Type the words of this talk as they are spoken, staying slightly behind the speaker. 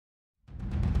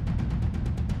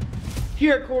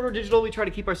Here at Corridor Digital, we try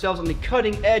to keep ourselves on the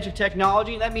cutting edge of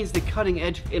technology, and that means the cutting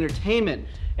edge of entertainment.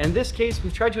 And in this case,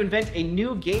 we've tried to invent a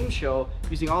new game show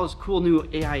using all those cool new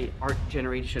AI art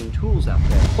generation tools out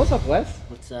there. What's up, Wes?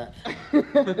 What's up?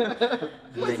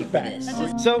 Ready for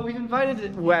this. So we've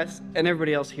invited Wes and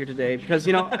everybody else here today because,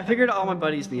 you know, I figured all my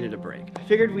buddies needed a break. I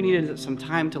figured we needed some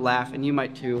time to laugh, and you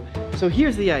might too. So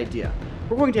here's the idea.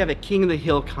 We're going to have a King of the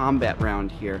Hill combat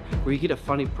round here, where you get a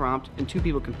funny prompt and two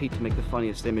people compete to make the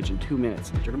funniest image in 2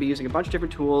 minutes. We're going to be using a bunch of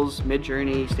different tools,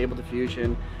 Midjourney, Stable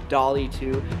Diffusion, dall-e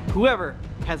 2. Whoever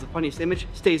has the funniest image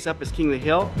stays up as King of the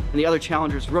Hill, and the other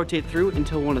challengers rotate through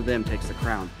until one of them takes the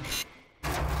crown.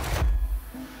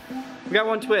 We got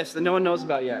one twist that no one knows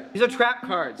about yet. These are trap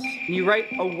cards, and you write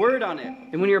a word on it.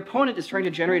 And when your opponent is trying to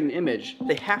generate an image,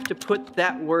 they have to put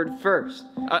that word first.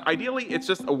 Ideally, it's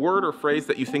just a word or phrase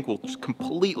that you think will just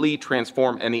completely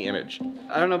transform any image.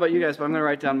 I don't know about you guys, but I'm gonna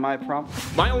write down my prompt.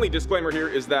 My only disclaimer here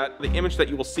is that the image that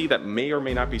you will see that may or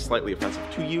may not be slightly offensive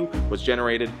to you was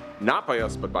generated not by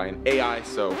us, but by an AI,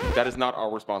 so that is not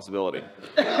our responsibility.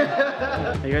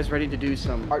 Are you guys ready to do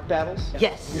some art battles?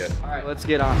 Yes. Yes. All right, let's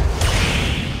get on it.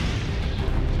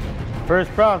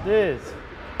 First prompt is,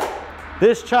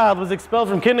 this child was expelled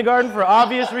from kindergarten for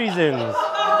obvious reasons.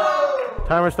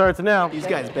 Timer starts now. These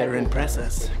guys better impress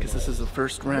us, because this is the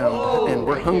first round, and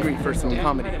we're hungry for some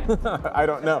comedy. I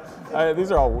don't know.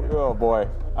 These are all, oh boy.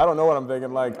 I don't know what I'm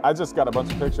thinking. Like, I just got a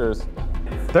bunch of pictures.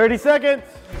 30 seconds.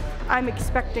 I'm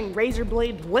expecting razor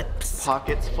blade lips.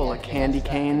 Pockets full of candy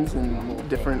canes and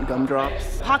different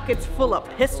gumdrops. Pockets full of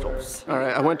pistols. All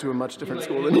right, I went to a much different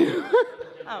school than you.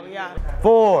 Oh, yeah.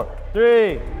 4,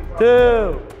 3, 2,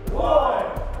 1.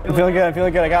 I'm feeling good, I'm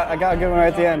feeling good. I got a good one right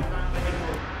at the end.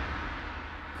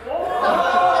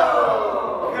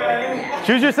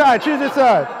 Choose your side, choose your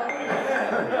side.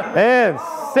 And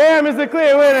Sam is the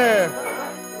clear winner.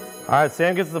 All right,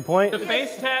 Sam gets the point. The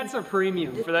face tats are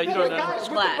premium. For that, you don't know. Guys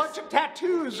with a bunch of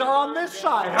tattoos are on this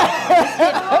side.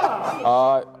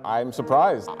 I'm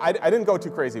surprised. I didn't go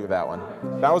too crazy with that one.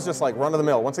 That was just like run of the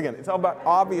mill. Once again, it's all about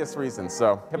obvious reasons,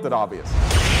 so kept it obvious.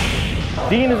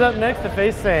 Dean is up next to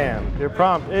face Sam. Your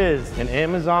prompt is an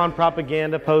Amazon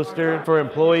propaganda poster for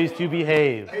employees to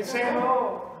behave. Hey, Sam.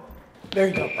 There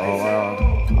you go. Oh, wow.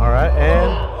 All right,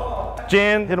 and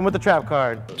Jan, hit him with the trap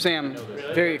card. Sam,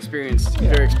 very experienced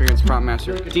prompt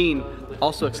master. Dean,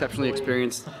 also exceptionally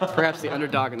experienced, perhaps the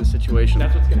underdog in the situation.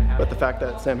 That's what's gonna happen. But the fact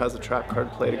that Sam has a trap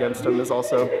card played against him is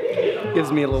also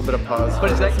gives me a little bit of pause.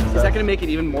 But is that gonna make it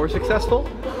even more successful?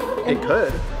 It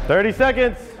could. 30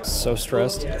 seconds. So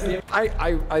stressed.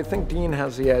 I think Dean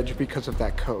has the edge because of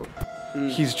that coat.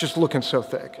 He's just looking so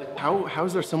thick. How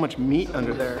is there so much meat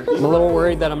under there? I'm a little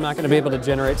worried that I'm not going to be able to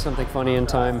generate something funny in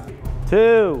time.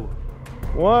 2,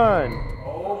 1.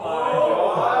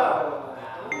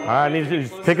 All right, I need you to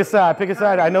just pick a side, pick a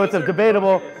side. I know it's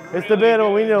debatable. It's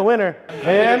debatable, we need a winner.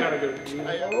 And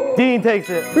Dean takes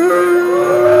it.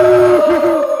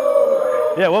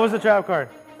 Yeah, what was the trap card?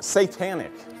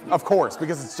 Satanic, of course,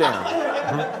 because it's Jan.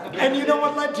 And you know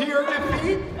what led to your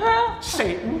defeat?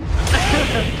 Satan.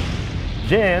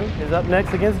 Jan is up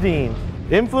next against Dean.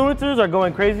 Influencers are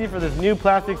going crazy for this new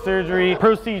plastic surgery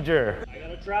procedure. I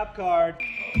got a trap card.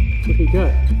 Looking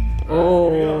good.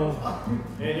 Oh.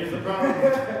 And here's the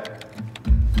problem.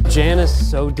 Jan is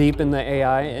so deep in the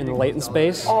AI and latent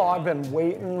space. Oh, I've been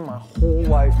waiting my whole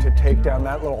life to take down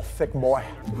that little thick boy.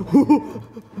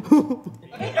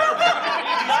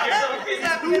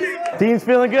 Dean's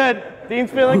feeling good.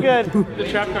 Dean's feeling good. The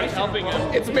trap card's helping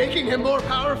him. It's making him more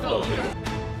powerful.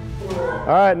 All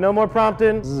right, no more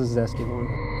prompting. This is a zesty one.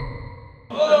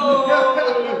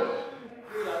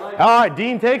 All right,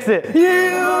 Dean takes it.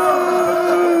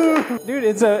 Dude,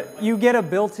 you get a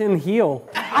built-in heel.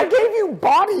 I gave you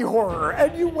body horror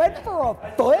and you went for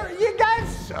a flare? You guys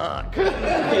suck.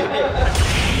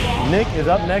 Nick is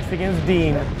up next against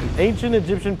Dean. An ancient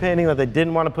Egyptian painting that they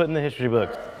didn't want to put in the history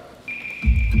books.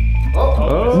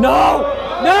 Oh. No!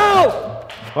 No!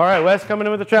 All right, Wes coming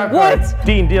in with the trap What? card.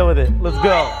 Dean, deal with it. Let's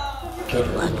go. Good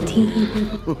luck, team.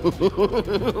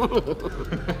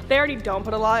 They already don't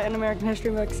put a lot in American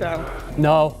history books, so.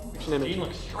 No. Dean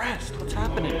looks stressed. What's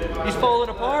happening? He's falling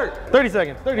apart. 30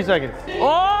 seconds, 30 seconds.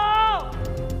 Oh!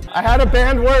 I had a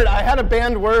banned word. I had a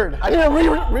banned word. I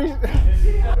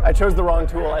I chose the wrong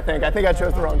tool, I think. I think I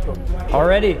chose the wrong tool.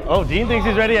 Already. Oh, Dean thinks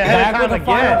he's ready ahead of time again.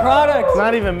 Final product. It's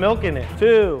not even milking it.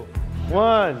 2,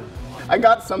 1. I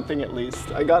got something at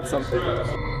least. I got something.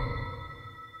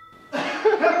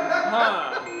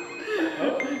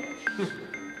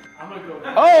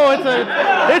 Oh,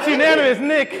 it's unanimous,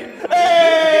 Nick.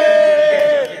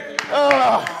 Hey!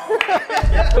 Oh.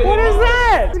 What is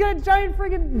that? He's got a giant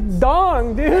freaking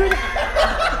dong, dude.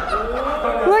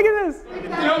 Look at this.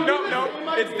 No.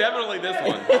 It's definitely this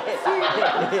one.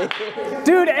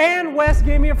 Dude, and Wes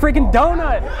gave me a freaking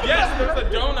donut. Yes, there's a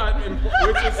donut,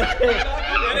 which is,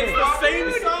 and it's the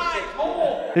same size.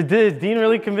 Is Dean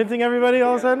really convincing everybody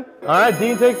all of a sudden? All right,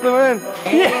 Dean takes the win.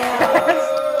 Yes!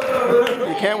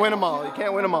 You can't win them all. You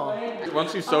can't win them all.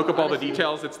 Once you soak up all the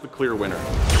details, it's the clear winner.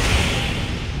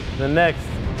 The next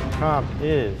prompt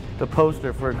is the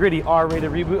poster for a gritty R-rated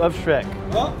reboot of Shrek.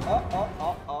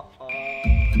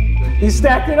 You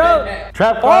stacked it up.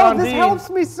 Trap card on this Dean. helps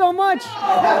me so much.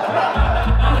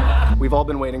 We've all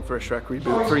been waiting for a Shrek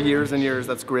reboot for years and years.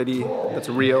 That's gritty, that's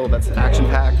real, that's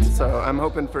action-packed. So I'm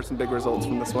hoping for some big results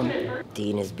from this one.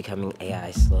 Dean is becoming AI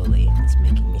slowly. It's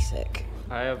making me sick.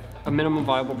 I have a minimum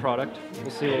viable product. We'll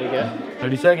see what we get.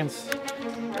 30 seconds.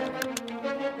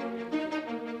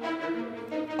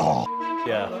 Oh,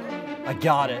 yeah. I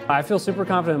got it. I feel super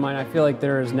confident in mine. I feel like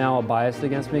there is now a bias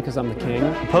against me because I'm the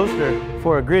king. Poster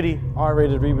for a gritty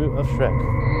R-rated reboot of Shrek.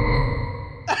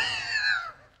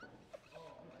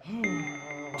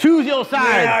 Choose your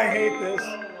side. I hate this.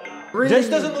 This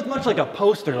doesn't look much like a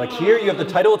poster. Like here, you have the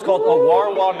title. It's called A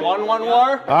War, One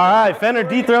War. All right, Fenner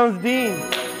dethrones Dean.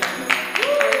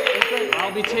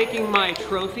 I'll be taking my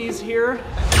trophies here.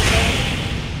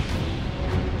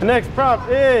 The next prompt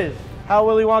is how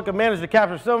Willy Wonka managed to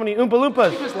capture so many Oompa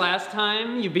Loompas. This last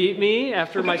time you beat me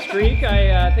after my streak,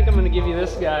 I think I'm going to give you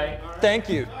this guy. Thank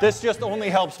you. This just only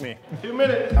helps me. 2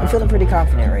 minutes. I'm feeling pretty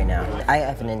confident right now. I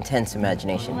have an intense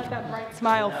imagination. Let that bright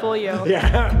smile fool you.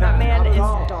 Yeah. That man is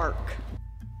dark.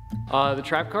 The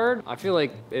trap card, I feel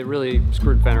like it really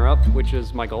screwed Fenner up, which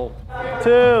is my goal.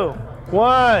 2,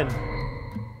 1.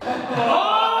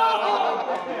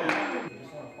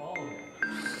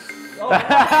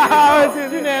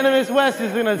 It's unanimous. Wes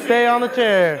is gonna stay on the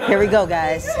chair. Here we go,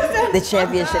 guys. The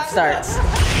championship starts.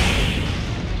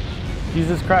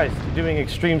 Jesus Christ, you're doing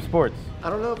extreme sports. I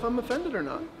don't know if I'm offended or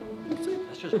not.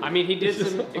 I mean, he did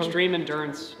some extreme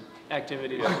endurance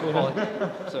activities.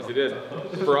 So He did.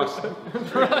 For us.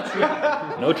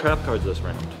 No trap cards this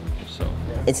round. So.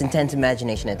 It's intense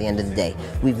imagination at the end of the day.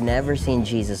 We've never seen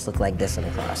Jesus look like this on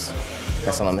the cross.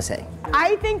 That's all I'm gonna say.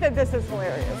 I think that this is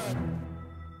hilarious.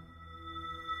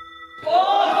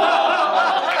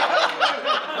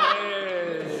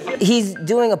 He's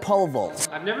doing a pole vault.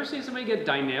 I've never seen somebody get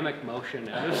dynamic motion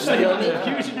out of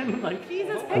confusion. Like,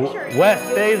 Jesus picture. Wes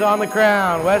stays on the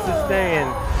crown. Wes is staying.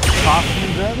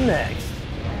 Austin's up next.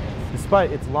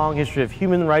 Despite its long history of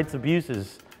human rights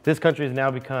abuses, this country has now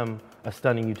become a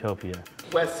stunning utopia.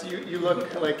 Wes, you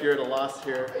look like you're at a loss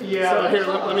here. Yeah. So here,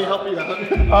 let me help you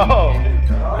out. Oh,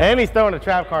 and he's throwing a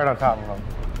trap card on top of him.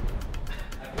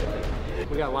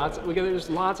 there's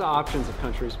lots of options of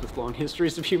countries with long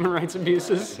histories of human rights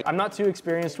abuses. I'm not too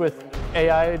experienced with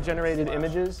AI-generated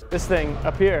images. This thing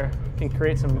up here can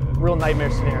create some real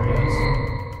nightmare scenarios.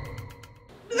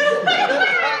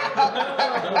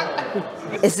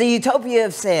 It's the utopia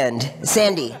of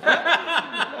Sandy.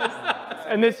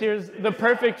 And this here's the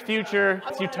perfect future.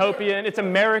 It's utopian. It's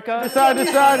America. Decide.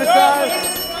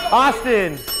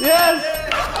 Austin. Yes!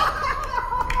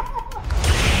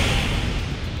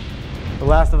 The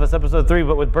Last of Us episode 3,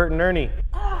 but with Bert and Ernie.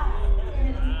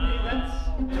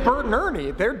 Bert and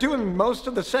Ernie, they're doing most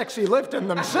of the sexy lifting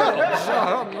themselves.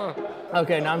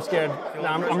 Okay, now I'm scared.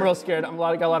 Now I'm real scared. Got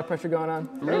a lot of pressure going on.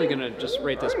 I'm really gonna just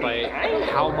rate this by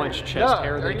how much chest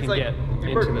hair they can get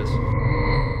into this.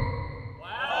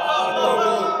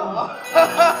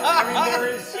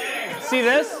 See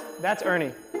this? That's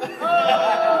Ernie.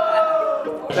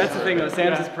 That's the thing though,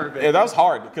 Sam's is perfect. Yeah, that was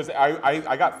hard because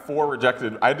I got 4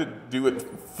 rejected. I had to do it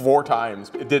 4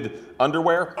 times. It did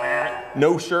underwear,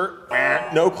 no shirt,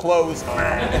 no clothes.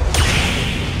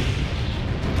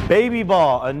 Baby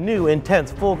ball, a new,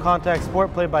 intense, full-contact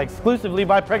sport played exclusively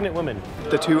by pregnant women.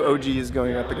 The 2 OGs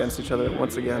going up against each other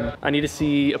once again. I need to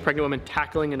see a pregnant woman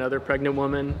tackling another pregnant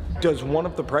woman. Does one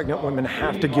of the pregnant women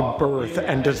have to give birth,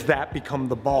 and does that become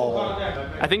the ball?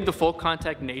 I think the full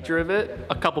contact nature of it,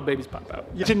 a couple babies pop out.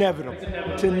 It's inevitable.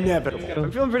 It's inevitable.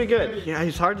 I'm feeling pretty good. Yeah,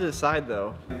 it's hard to decide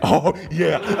though. Oh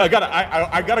yeah, I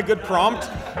got a good prompt.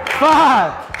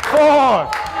 5, 4,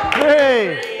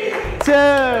 3, 2,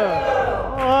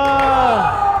 1.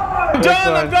 I'm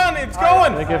done. It's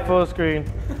going. Make it full screen.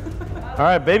 All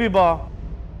right, baby ball.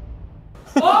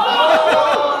 She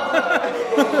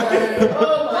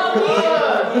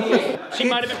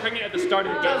might have been pregnant at the start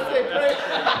of the game.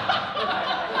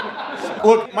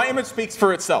 Look, my image speaks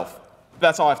for itself.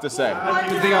 That's all I have to say.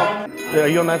 Are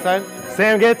you on that side?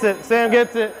 Sam gets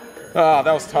it. Ah,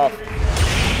 that was tough.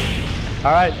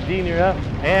 All right, Dean, you're up.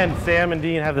 And Sam and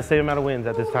Dean have the same amount of wins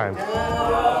at this time.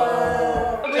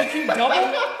 Wait, you double?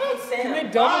 You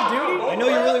made double duty? I know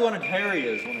you really wanted Harry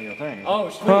as one of your things. Oh,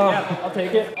 sweet, yeah, I'll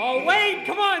take it. Oh, wait,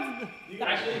 come on!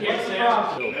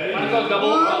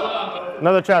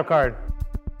 Another trap card.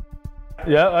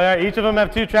 Yeah, all right, each of them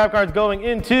have 2 trap cards going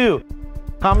into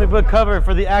comic book cover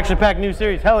for the action-packed new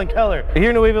series, Helen Keller.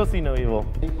 Hear no evil, see no evil.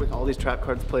 I think with all these trap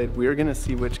cards played, we're gonna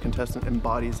see which contestant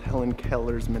embodies Helen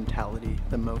Keller's mentality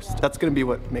the most. That's gonna be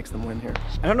what makes them win here.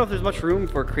 I don't know if there's much room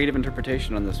for creative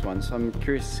interpretation on this one, so I'm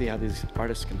curious to see how these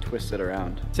artists can twist it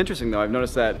around. It's interesting though, I've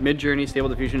noticed that Midjourney, Stable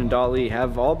Diffusion, and dall-e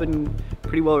have all been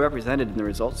pretty well represented in the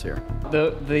results here.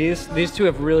 These two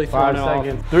have really thrown 5 off.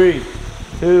 seconds. 3,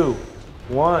 2,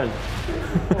 1.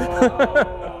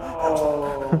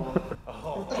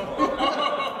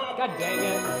 God dang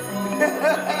it.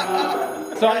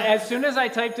 So as soon as I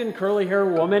typed in curly hair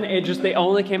woman, they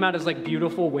only came out as like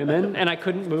beautiful women, and I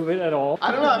couldn't move it at all.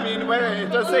 I don't know, I mean, wait,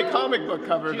 it does say comic book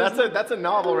cover. That's a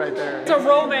novel right there. It's a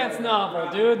romance novel,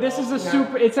 dude. This is it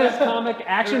says comic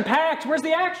action packed. Where's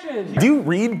the action? Do you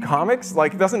read comics?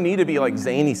 Like, it doesn't need to be like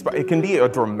zany. It can be a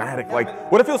dramatic,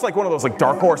 like, what if it was like one of those like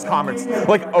Dark Horse comics,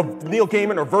 like of Neil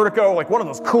Gaiman or Vertigo, like one of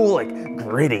those cool, like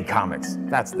gritty comics.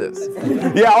 That's this.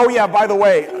 Yeah. Oh yeah. By the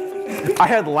way, I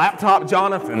had Laptop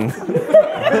Jonathan.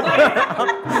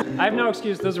 I have no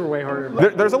excuse. Those were way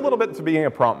harder. There's a little bit to being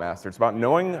a prompt master. It's about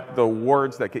knowing the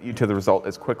words that get you to the result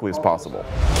as quickly as possible.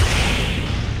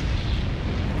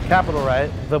 Capital Right,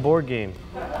 the board game.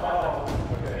 I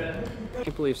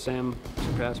can't believe Sam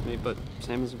surpassed me, but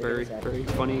Sam is a very, very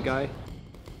funny guy.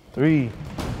 3,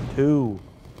 2,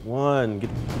 1.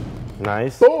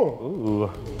 Nice. Boom. Ooh.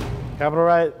 Capital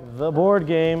Right, the board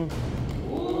game.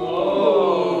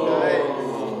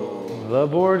 The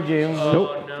board game.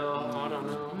 Nope. No, I don't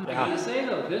know. I gotta say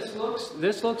though, this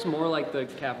looks more like the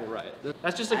Capital Right.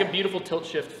 That's just like a beautiful tilt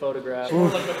shift photograph. More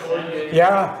like the board game.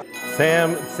 Yeah.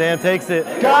 Sam takes it.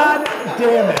 God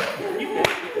damn it.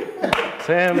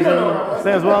 Sam's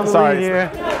well in the lead here.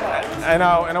 I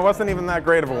know, and it wasn't even that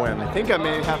great of a win. I think I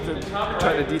may have to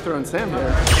try to dethrone Sam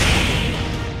here.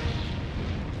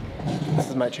 This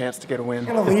is my chance to get a win.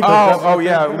 Oh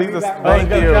yeah, leave this.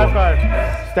 Thank you. Trap card.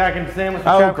 Stacking Sam with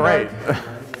the trap great. card.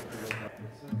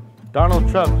 Donald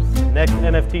Trump's next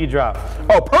NFT drop.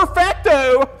 Oh,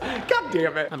 perfecto! God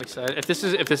damn it. I'm excited. If this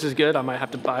is good, I might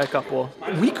have to buy a couple.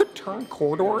 We could turn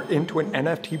Corridor into an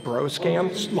NFT bro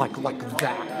scam like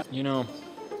that. You know,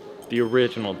 the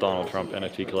original Donald Trump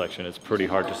NFT collection is pretty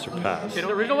hard to surpass. The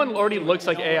original one already looks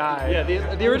like AI. Yeah,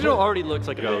 the original already looks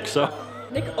like a joke, so.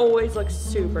 Nick always looks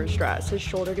super stressed. His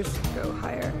shoulder gets to go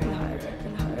higher and higher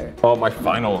and higher. Oh, my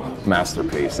final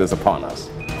masterpiece is upon us.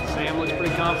 Sam looks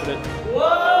pretty confident.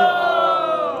 Whoa!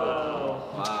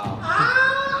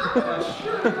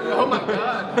 Oh my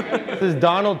god. This is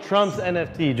Donald Trump's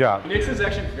NFT drop. Nick's is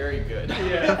actually very good.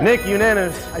 Nick,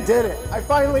 unanimous. I did it. I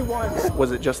finally won.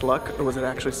 Was it just luck or was it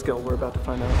actually skill? We're about to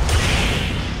find out.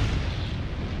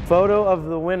 Photo of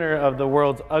the winner of the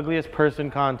world's ugliest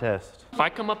person contest. If I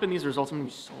come up in these results, I'm gonna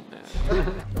be so mad.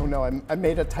 Oh no, I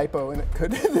made a typo and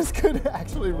this could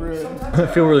actually ruin. I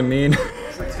feel really mean.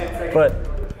 But,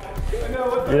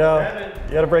 you know,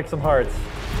 you gotta break some hearts.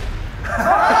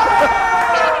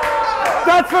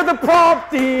 That's for the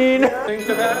prompt, Dean! Think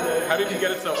to that? How did you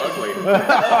get it so ugly?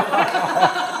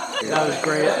 That was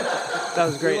great. That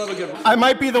was great. I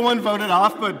might be the one voted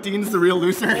off, but Dean's the real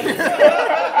loser.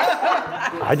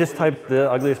 I just typed the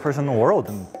ugliest person in the world,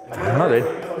 and I don't know, they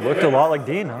looked a lot like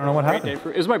Dean. I don't know what happened.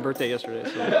 It was my birthday yesterday,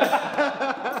 so.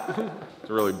 It's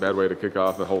a really bad way to kick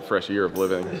off the whole fresh year of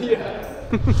living. Yeah.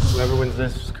 Whoever wins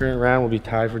this current round will be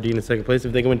tied for Dean in second place.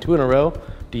 If they can win 2 in a row,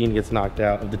 Dean gets knocked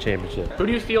out of the championship. Who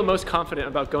do you feel most confident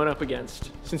about going up against,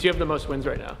 since you have the most wins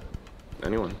right now?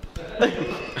 Anyone. All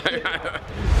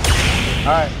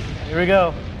right, here we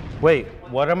go. Wait,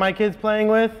 what are my kids playing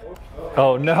with?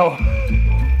 Oh no.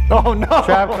 Oh no!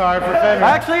 Trap card for Fenrir.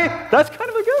 Actually, that's kind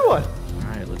of a good one. All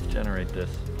right, let's generate this.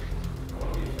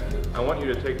 I want you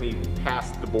to take me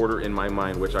past the border in my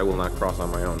mind, which I will not cross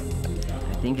on my own.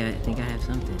 I think I have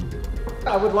something.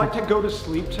 I would like to go to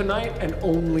sleep tonight and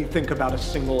only think about a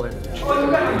single image. I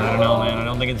don't know, man. I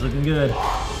don't think it's looking good.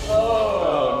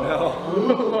 Oh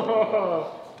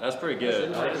no. That's pretty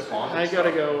good. I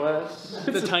gotta go, Wes.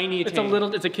 It's a tiny tank.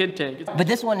 It's a kid tank. But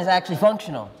this one is actually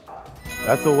functional.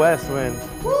 That's a West win.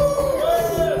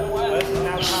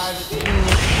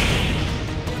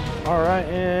 All right,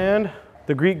 and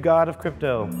the Greek god of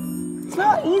crypto. It's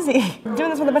not easy. I'm doing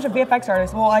this with a bunch of VFX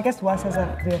artists. Well, I guess Wes is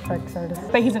a VFX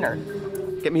artist, but he's a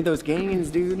nerd. Get me those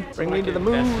gains, dude. Bring me to the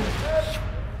moon.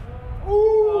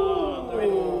 Ooh.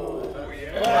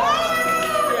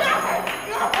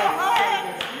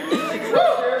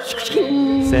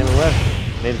 Sam and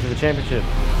Wes made it to the championship.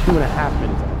 2.5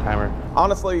 minutes on the timer.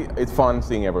 Honestly, it's fun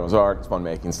seeing everyone's art. It's fun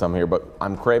making some here, but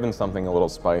I'm craving something a little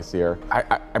spicier.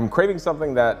 I'm craving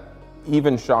something that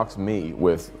even shocks me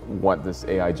with what this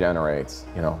AI generates.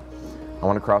 You know, I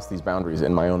want to cross these boundaries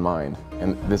in my own mind,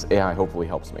 and this AI hopefully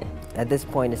helps me. At this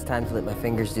point, it's time to let my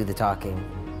fingers do the talking.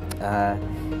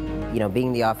 You know,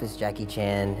 being the Office Jackie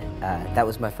Chan, that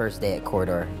was my first day at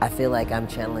Corridor. I feel like I'm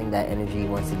channeling that energy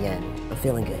once again. I'm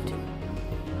feeling good.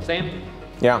 Sam?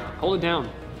 Yeah? Hold it down.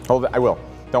 Hold it, I will.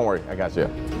 Don't worry, I got you.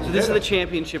 So this is the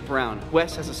championship round.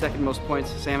 Wes has the second most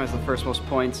points, Sam has the first most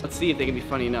points. Let's see if they can be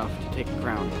funny enough to take the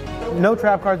crown. No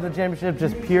trap cards in the championship,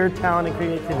 just pure talent and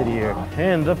creativity here.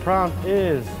 And the prompt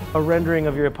is a rendering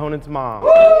of your opponent's mom.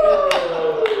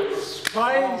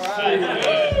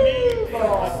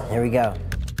 Here we go.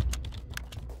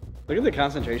 Look at the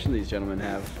concentration these gentlemen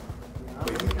have.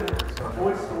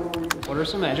 What are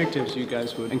some adjectives you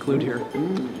guys would include here?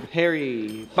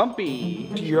 Hairy, bumpy.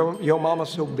 Your mama's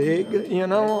so big, you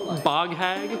know? Bog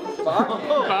hag? Bog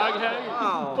hag?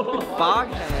 Wow. Bog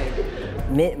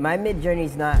hag. My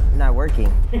mid-journey's not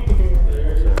working.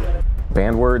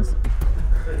 Banned words.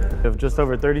 We have just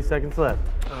over 30 seconds left.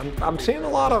 I'm seeing a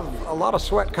lot of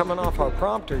sweat coming off our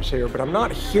prompters here, but I'm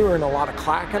not hearing a lot of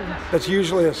clacking. That's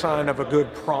usually a sign of a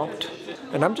good prompt.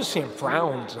 And I'm just seeing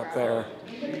frowns up there.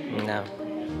 No.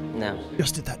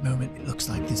 Just at that moment, it looks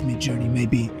like this mid-journey may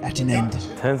be at an end.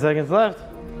 10 seconds left.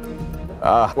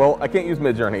 Well, I can't use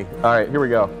Midjourney. All right, here we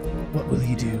go. What will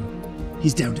he do?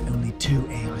 He's down to only 2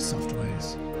 AI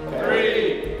softwares.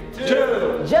 3,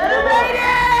 2,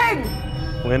 Generating!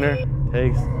 Winner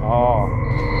takes all.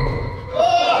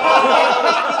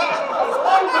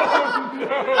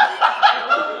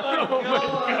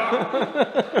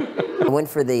 I went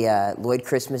for the Lloyd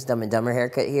Christmas Dumb and Dumber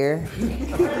haircut here.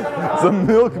 It's a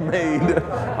milkmaid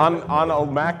on a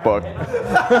MacBook.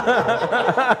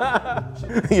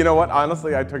 You know what?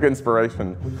 Honestly, I took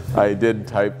inspiration. I did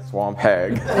type swamp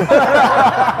hag.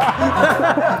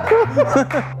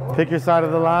 Pick your side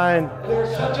of the line.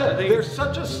 There's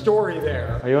such a story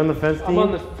there. Are you on the fence team? I'm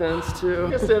on the fence too.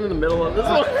 I stand in the middle of this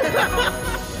one.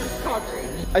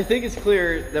 I think it's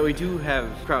clear that we do have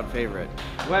crowd favorite.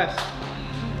 Wes,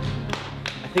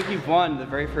 I think you've won the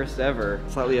very first ever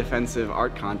slightly offensive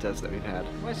art contest that we've had.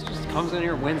 Wes just comes in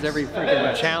here and wins every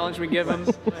freaking challenge we give him.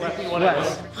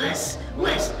 Wes.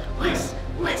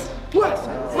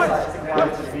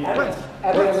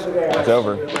 It's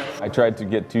over. I tried to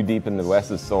get too deep into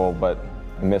Wes's soul, but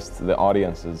missed the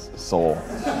audience's soul.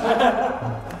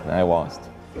 And I lost.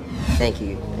 Thank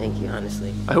you,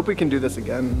 honestly. I hope we can do this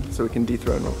again so we can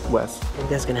dethrone Wes. Think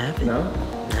that's gonna happen? No?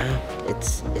 No,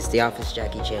 it's the Office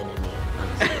Jackie Chan in me,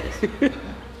 honestly.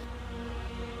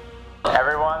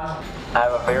 Everyone, I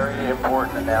have a very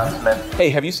important announcement. Hey,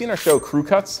 have you seen our show Crew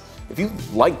Cuts? If you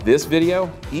like this video,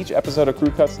 each episode of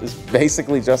Crew Cuts is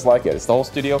basically just like it. It's the whole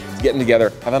studio getting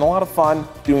together, having a lot of fun,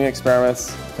 doing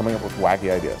experiments, coming up with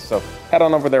wacky ideas. So head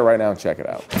on over there right now and check it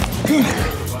out.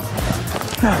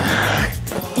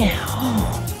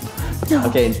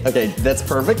 Okay, that's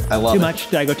perfect. I love it. Too much?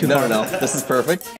 Did I go too far? No, this is perfect.